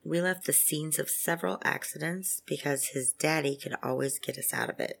We left the scenes of several accidents because his daddy could always get us out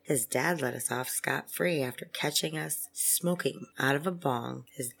of it. His dad let us off scot-free after catching us smoking out of a bong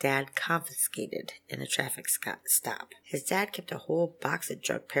his dad confiscated in a traffic stop. His dad kept a whole box of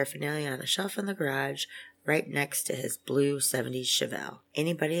drug paraphernalia on a shelf in the garage right next to his blue 70s Chevelle.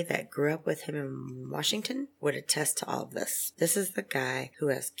 Anybody that grew up with him in Washington would attest to all of this. This is the guy who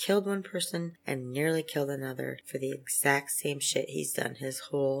has killed one person and nearly killed another for the exact same shit he's done his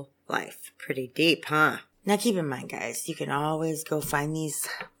whole life. Pretty deep, huh? Now keep in mind, guys, you can always go find these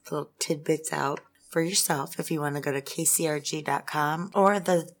little tidbits out for yourself if you want to go to kcrg.com or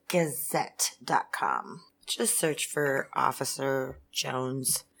thegazette.com. Just search for Officer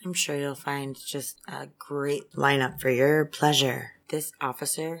Jones. I'm sure you'll find just a great lineup for your pleasure. This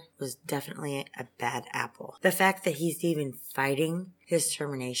officer was definitely a bad apple. The fact that he's even fighting his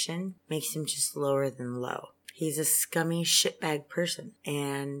termination makes him just lower than low. He's a scummy shitbag person,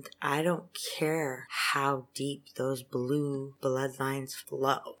 and I don't care how deep those blue bloodlines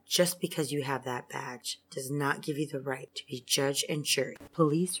flow. Just because you have that badge does not give you the right to be judge and jury.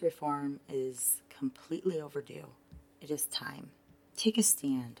 Police reform is completely overdue. It is time. Take a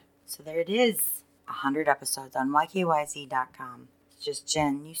stand. So there it is. 100 episodes on YKYZ.com. It's just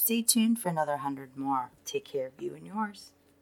Jen. You stay tuned for another 100 more. Take care of you and yours.